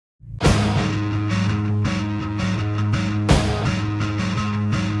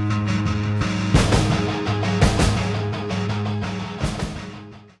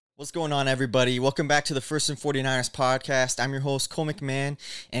What's going on, everybody? Welcome back to the First and 49ers podcast. I'm your host, Cole McMahon,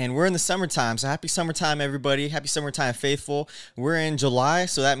 and we're in the summertime. So happy summertime, everybody. Happy summertime, faithful. We're in July,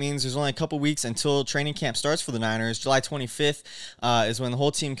 so that means there's only a couple weeks until training camp starts for the Niners. July 25th is when the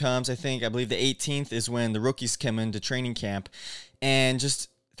whole team comes. I believe the 18th is when the rookies come into training camp. And just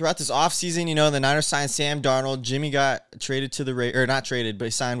throughout this offseason, the Niners signed Sam Darnold. Jimmy got traded to the Raiders, or not traded, but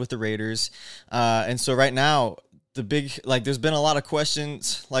he signed with the Raiders. And so right now, there's been a lot of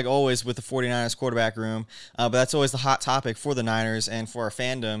questions, like always, with the 49ers quarterback room, but that's always the hot topic for the Niners and for our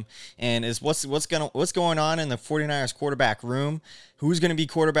fandom, and is what's going on in the 49ers quarterback room. Who's going to be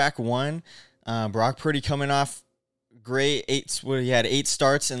quarterback one? Brock Purdy coming off great he had 8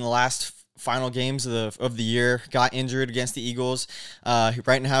 starts in the last final games of the year, got injured against the Eagles.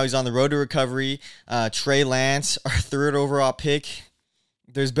 Right now he's on the road to recovery. Trey Lance, our 3rd overall pick.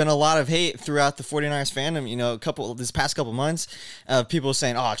 There's been a lot of hate throughout the 49ers fandom, this past couple months, people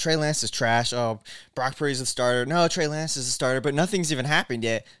saying, oh, Trey Lance is trash. Oh, Brock Purdy's the starter. No, Trey Lance is the starter, but nothing's even happened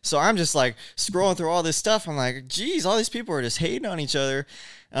yet. So I'm just like scrolling through all this stuff. I'm like, geez, all these people are just hating on each other,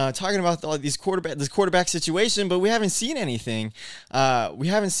 talking about all this quarterback situation, but we haven't seen anything. We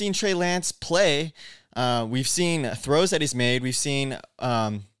haven't seen Trey Lance play. We've seen throws that he's made. We've seen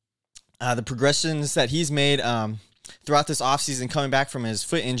the progressions that he's made throughout this offseason coming back from his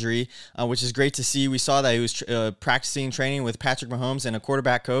foot injury, which is great to see. We saw that he was training with Patrick Mahomes and a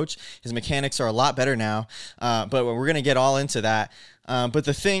quarterback coach. His mechanics are a lot better now, but we're going to get all into that. But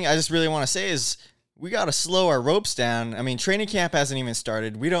the thing I just really want to say is we got to slow our ropes down. I mean, training camp hasn't even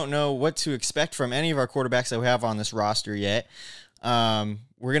started. We don't know what to expect from any of our quarterbacks that we have on this roster yet. We're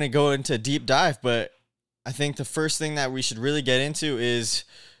going to go into a deep dive, but I think the first thing that we should really get into is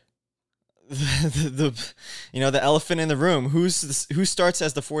the elephant in the room. Who starts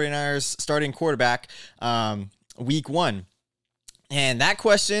as the 49ers starting quarterback week 1? And that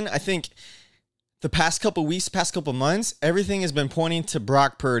question, I think the past couple weeks, past couple months, everything has been pointing to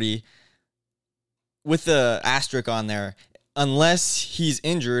Brock Purdy with the asterisk on there, unless he's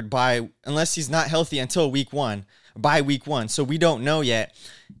unless he's not healthy until by week 1. So we don't know yet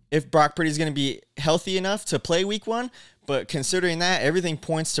if Brock Purdy is going to be healthy enough to play week 1. But considering that, everything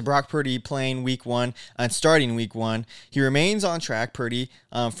points to Brock Purdy playing week 1 and starting week 1. He remains on track, Purdy,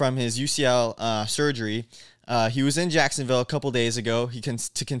 from his UCL surgery. He was in Jacksonville a couple days ago.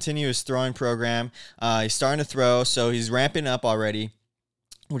 To continue his throwing program. He's starting to throw, so he's ramping up already,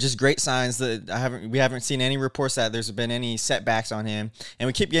 which is great signs that we haven't seen any reports that there's been any setbacks on him. And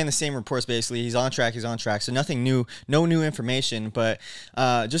we keep getting the same reports, basically. He's on track. So nothing new, no new information, but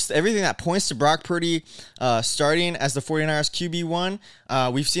just everything that points to Brock Purdy starting as the 49ers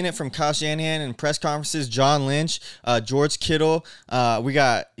QB1. We've seen it from Kyle Shanahan in press conferences, John Lynch, George Kittle. We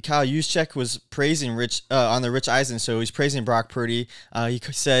got Kyle Juszczyk was praising on the Rich Eisen show. He's praising Brock Purdy. He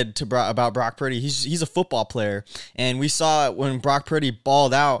said about Brock Purdy, he's a football player. And we saw it when Brock Purdy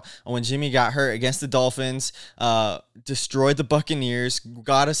balled out when Jimmy got hurt against the Dolphins, destroyed the Buccaneers,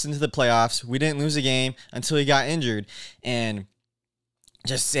 got us into the playoffs. We didn't lose a game until he got injured. And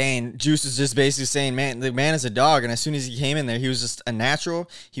Juice is just basically saying, man, the man is a dog. And as soon as he came in there, he was just a natural.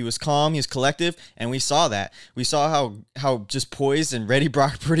 He was calm. He was collective. And we saw that. We saw how just poised and ready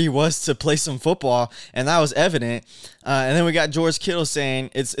Brock Purdy was to play some football. And that was evident. And then we got George Kittle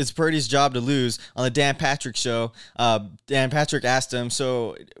saying it's Purdy's job to lose on the Dan Patrick show. Dan Patrick asked him,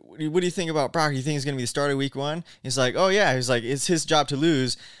 so what do you think about Brock? Do you think he's going to be the starter week 1? He's like, oh, yeah. He's like, it's his job to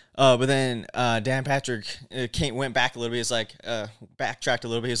lose. But then Dan Patrick went back a little bit. He's like, backtracked a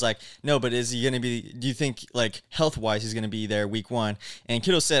little bit. He was like, no, but is he going to be, do you think, like, health-wise he's going to be there week 1? And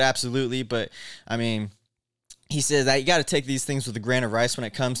Kittle said absolutely, but, I mean, he said that you got to take these things with a grain of rice when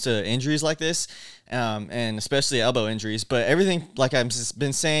it comes to injuries like this, and especially elbow injuries. But everything, like I've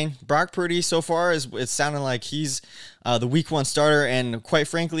been saying, Brock Purdy so far, it's sounding like he's the week 1 starter, and quite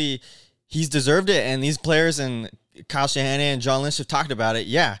frankly, he's deserved it, and these players and Kyle Shanahan and John Lynch have talked about it.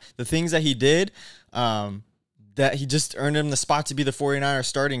 Yeah, the things that he did, that he just earned him the spot to be the 49ers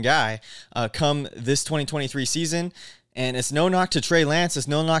starting guy come this 2023 season. And it's no knock to Trey Lance. It's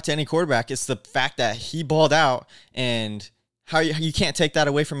no knock to any quarterback. It's the fact that he balled out, and how you can't take that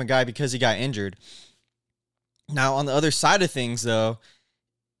away from a guy because he got injured. Now, on the other side of things, though,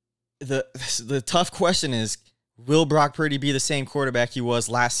 the tough question is, will Brock Purdy be the same quarterback he was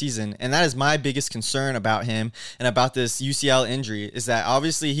last season? And that is my biggest concern about him and about this UCL injury, is that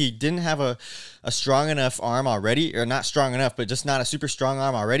obviously he didn't have a strong enough arm already, or not strong enough, but just not a super strong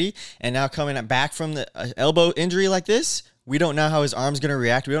arm already. And now coming back from the elbow injury like this, we don't know how his arm's going to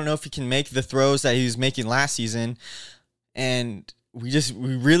react. We don't know if he can make the throws that he was making last season. And there's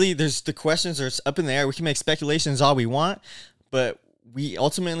the questions are up in the air. We can make speculations all we want, but we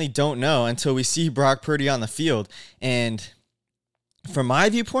ultimately don't know until we see Brock Purdy on the field. And from my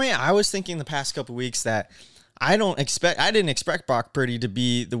viewpoint, I was thinking the past couple weeks that I didn't expect Brock Purdy to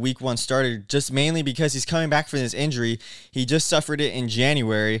be the week 1 starter, just mainly because he's coming back from his injury. He just suffered it in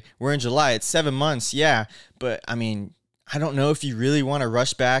January. We're in July. It's 7 months. Yeah. But I mean, I don't know if you really want to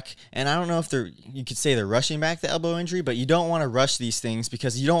rush back. And I don't know if you could say they're rushing back the elbow injury, but you don't want to rush these things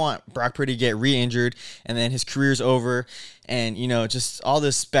because you don't want Brock Purdy to get re-injured and then his career's over. And, just all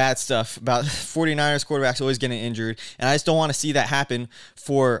this bad stuff about 49ers quarterbacks always getting injured. And I just don't want to see that happen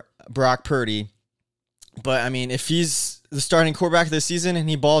for Brock Purdy. But, I mean, if he's the starting quarterback of the season and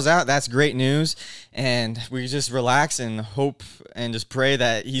he balls out, that's great news. And we just relax and hope and just pray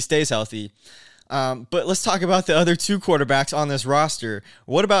that he stays healthy. But let's talk about the other 2 quarterbacks on this roster.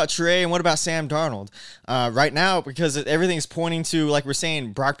 What about Trey and what about Sam Darnold? Right now, because everything's pointing to, like we're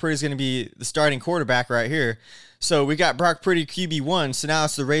saying, Brock Purdy is going to be the starting quarterback right here. So we got Brock Purdy QB1. So now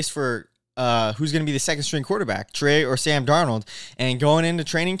it's the race for who's going to be the second string quarterback, Trey or Sam Darnold. And going into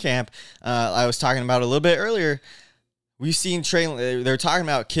training camp, I was talking about a little bit earlier, we've seen Trey, they're talking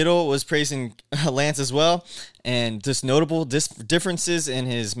about Kittle was praising Lance as well, and just notable differences in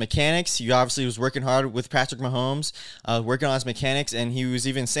his mechanics. He obviously was working hard with Patrick Mahomes, working on his mechanics, and he was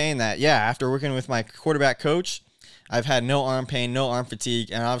even saying that, after working with my quarterback coach, I've had no arm pain, no arm fatigue,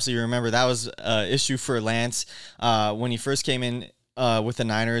 and obviously remember that was an issue for Lance when he first came in with the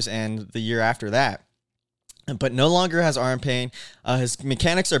Niners and the year after that. But no longer has arm pain. His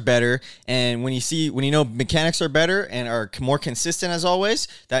mechanics are better, and when you know mechanics are better and are more consistent as always,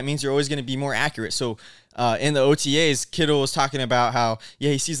 that means you're always going to be more accurate. So in the OTAs, Kittle was talking about how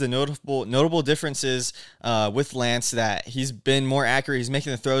he sees the notable differences with Lance, that he's been more accurate. He's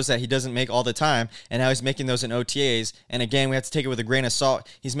making the throws that he doesn't make all the time, and now he's making those in OTAs. And again, we have to take it with a grain of salt.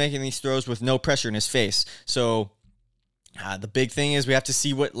 He's making these throws with no pressure in his face. So the big thing is we have to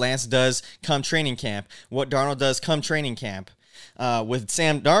see what Lance does come training camp, what Darnold does come training camp. With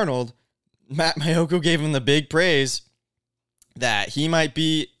Sam Darnold, Matt Maiocco gave him the big praise that he might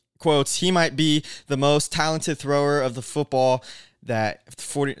be, quotes, he might be the most talented thrower of the football that the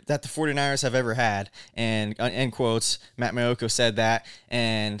 49ers have ever had, and end quotes. Matt Maiocco said that,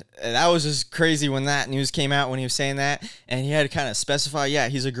 and that was just crazy when that news came out, when he was saying that, and he had to kind of specify,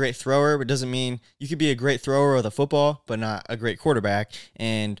 he's a great thrower, but doesn't mean you could be a great thrower of the football, but not a great quarterback.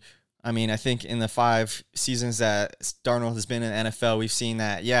 And I mean, I think in the 5 seasons that Darnold has been in the NFL, we've seen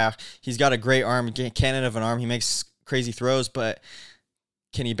that, he's got a great arm, cannon of an arm, he makes crazy throws, but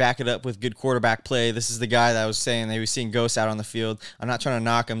can he back it up with good quarterback play? This is the guy that I was saying they were seeing ghosts out on the field. I'm not trying to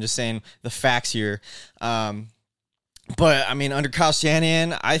knock him, just saying the facts here. But, I mean, under Kyle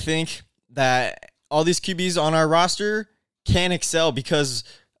Shanahan, I think that all these QBs on our roster can excel because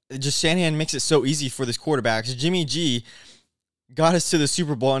just Shanahan makes it so easy for this quarterbacks. Jimmy G got us to the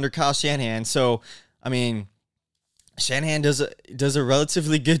Super Bowl under Kyle Shanahan. So, I mean, Shanahan does a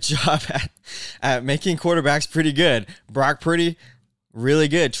relatively good job at making quarterbacks pretty good. Brock Purdy, really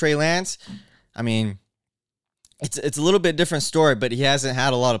good. Trey Lance, I mean, it's a little bit different story, but he hasn't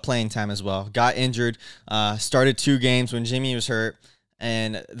had a lot of playing time as well. Got injured, started 2 games when Jimmy was hurt,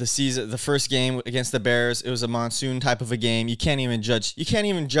 and the first game against the Bears, it was a monsoon type of a game. You can't even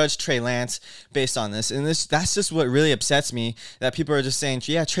judge Trey Lance based on this. And that's just what really upsets me, that people are just saying,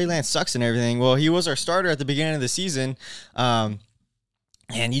 Trey Lance sucks and everything. Well, he was our starter at the beginning of the season.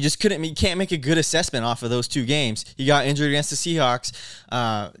 And you can't make a good assessment off of those 2 games. He got injured against the Seahawks.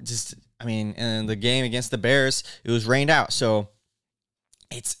 In the game against the Bears, it was rained out. So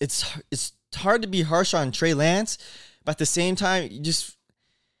it's hard to be harsh on Trey Lance, but at the same time, you just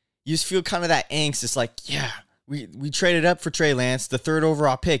feel kind of that angst. It's like, we traded up for Trey Lance, the 3rd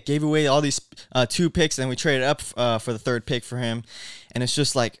overall pick, gave away all these 2 picks, and then we traded up for the 3rd pick for him. And it's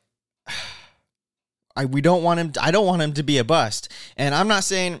just like, I don't want him to be a bust. And I'm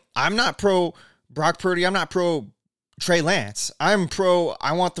not pro Brock Purdy. I'm not pro Trey Lance. I want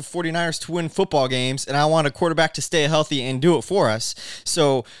the 49ers to win football games, and I want a quarterback to stay healthy and do it for us.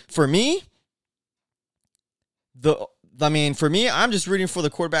 So for me, I'm just rooting for the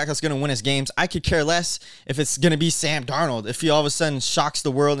quarterback that's going to win his games. I could care less if it's going to be Sam Darnold. If he all of a sudden shocks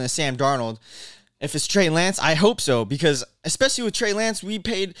the world and it's Sam Darnold. If it's Trey Lance, I hope so, because especially with Trey Lance, we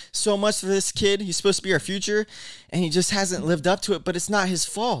paid so much for this kid. He's supposed to be our future, and he just hasn't lived up to it, but it's not his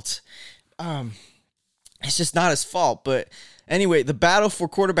fault. It's just not his fault. But anyway, the battle for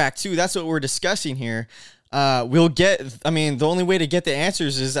quarterback 2, that's what we're discussing here. The only way to get the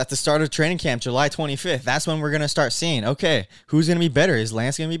answers is at the start of training camp, July 25th. That's when we're going to start seeing, okay, who's going to be better? Is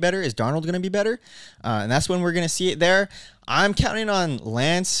Lance going to be better? Is Darnold going to be better? And that's when we're going to see it there. I'm counting on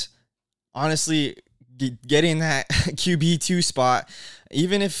Lance, honestly, getting that QB2 spot,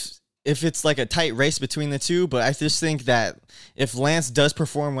 even if it's like a tight race between the two. But I just think that if Lance does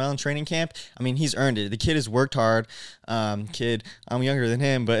perform well in training camp, I mean, he's earned it. The kid has worked hard. I'm younger than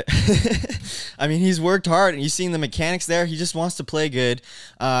him, but I mean, he's worked hard, and you've seen the mechanics there. He just wants to play good.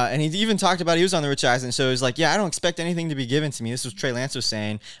 And he even talked about, he was on the Rich Eisen show. He's like, yeah, I don't expect anything to be given to me. This was Trey Lance was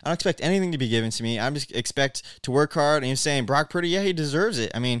saying. I don't expect anything to be given to me. I just expect to work hard. And he's saying Brock Purdy, yeah, he deserves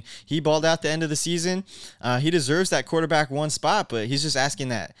it. I mean, he balled out the end of the season. He deserves that quarterback one spot, but he's just asking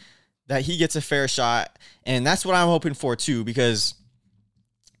that he gets a fair shot. And that's what I'm hoping for too, because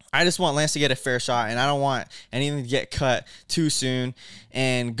I just want Lance to get a fair shot, and I don't want anything to get cut too soon.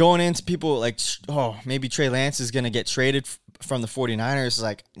 And going into people like, oh, maybe Trey Lance is going to get traded from the 49ers.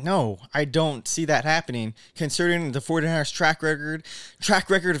 Like, no, I don't see that happening, considering the 49ers track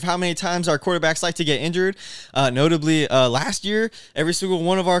record of how many times our quarterbacks like to get injured. Notably, last year, every single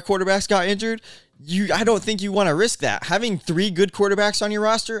one of our quarterbacks got injured. I don't think you want to risk that. Having 3 good quarterbacks on your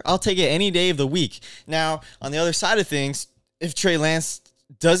roster, I'll take it any day of the week. Now, on the other side of things, if Trey Lance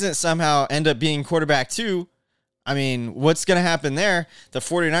doesn't somehow end up being quarterback 2, I mean, what's going to happen there? The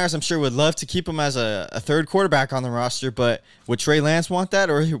 49ers, I'm sure, would love to keep him as a third quarterback on the roster, but would Trey Lance want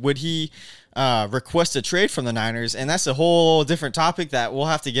that, or would he request a trade from the Niners? And that's a whole different topic that we'll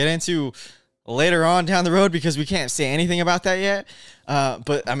have to get into later on down the road, because we can't say anything about that yet.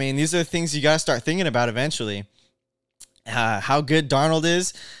 But I mean, these are the things you got to start thinking about eventually. How good Darnold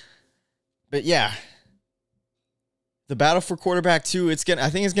is. But yeah, the battle for quarterback 2, I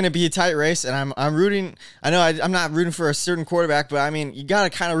think it's gonna be a tight race, and I'm rooting. I know I'm not rooting for a certain quarterback, but I mean, you gotta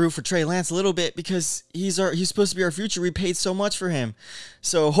kind of root for Trey Lance a little bit, because he's supposed to be our future. We paid so much for him,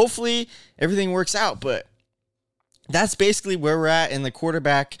 so hopefully everything works out. But that's basically where we're at in the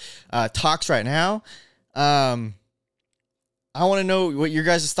quarterback talks right now. I want to know what your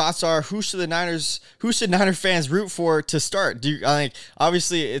guys' thoughts are. Who should Niner fans root for to start?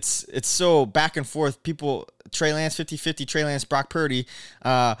 Obviously it's so back and forth. People, Trey Lance 50-50, Trey Lance, Brock Purdy.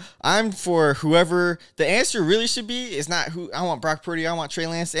 I'm for whoever. The answer really should be is not who I want Brock Purdy, I want Trey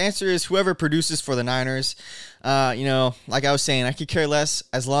Lance. The answer is whoever produces for the Niners. Like I was saying, I could care less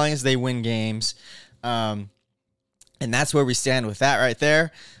as long as they win games. And that's where we stand with that right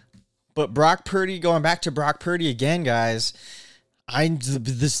there. But Brock Purdy, going back to Brock Purdy again, guys,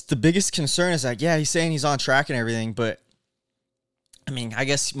 the biggest concern is like, yeah, he's saying he's on track and everything, but I mean, I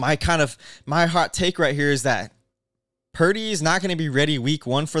guess my hot take right here is that Purdy is not going to be ready week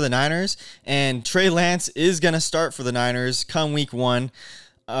 1 for the Niners, and Trey Lance is going to start for the Niners come week 1.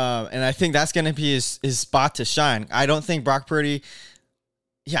 And I think that's going to be his spot to shine. I don't think Brock Purdy,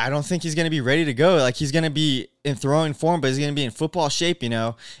 I don't think he's going to be ready to go. Like, he's going to be in throwing form, but he's going to be in football shape, He's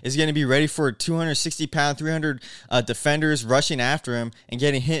going to be ready for 260-pound, 300 defenders rushing after him and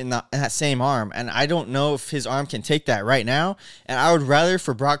getting hit in that same arm. And I don't know if his arm can take that right now. And I would rather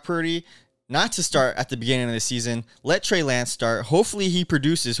for Brock Purdy not to start at the beginning of the season. Let Trey Lance start. Hopefully he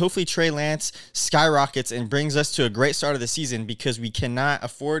produces. Hopefully Trey Lance skyrockets and brings us to a great start of the season, because we cannot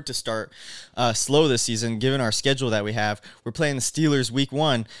afford to start slow this season given our schedule that we have. We're playing the Steelers week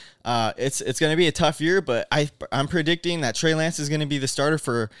 1. It's going to be a tough year, but I'm predicting that Trey Lance is going to be the starter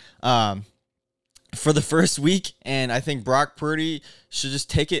for the first week, and I think Brock Purdy should just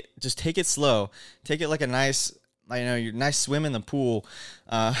take it slow. Take it like a nice, your nice swim in the pool.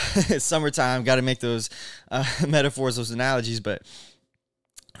 It's summertime. Got to make those metaphors, those analogies. But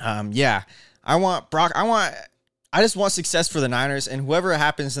I just want success for the Niners, and whoever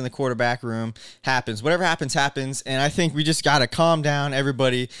happens in the quarterback room happens. Whatever happens, happens. And I think we just got to calm down,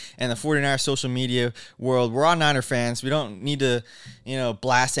 everybody, and the 49ers social media world. We're all Niner fans. We don't need to,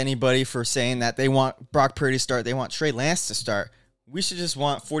 blast anybody for saying that they want Brock Purdy to start. They want Trey Lance to start. We should just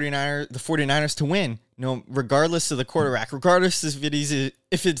want the 49ers to win, regardless of the quarterback, regardless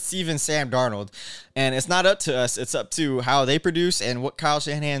if it's even Sam Darnold. And it's not up to us. It's up to how they produce and what Kyle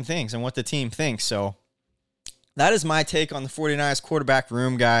Shanahan thinks and what the team thinks. So that is my take on the 49ers quarterback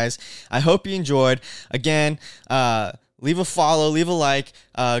room, guys. I hope you enjoyed. Again, leave a follow, leave a like.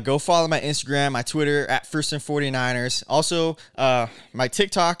 Go follow my Instagram, my Twitter at First and 49ers. Also, my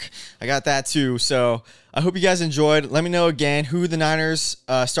TikTok, I got that too. So I hope you guys enjoyed. Let me know again who the Niners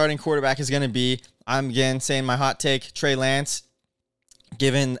starting quarterback is going to be. I'm again saying my hot take, Trey Lance.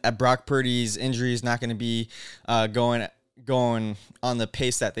 Given Brock Purdy's injury is not going to be going on the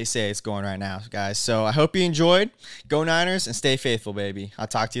pace that they say it's going right now, guys. So I hope you enjoyed. Go Niners and stay faithful, baby. I'll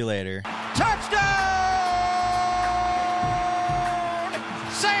talk to you later. Touchdown!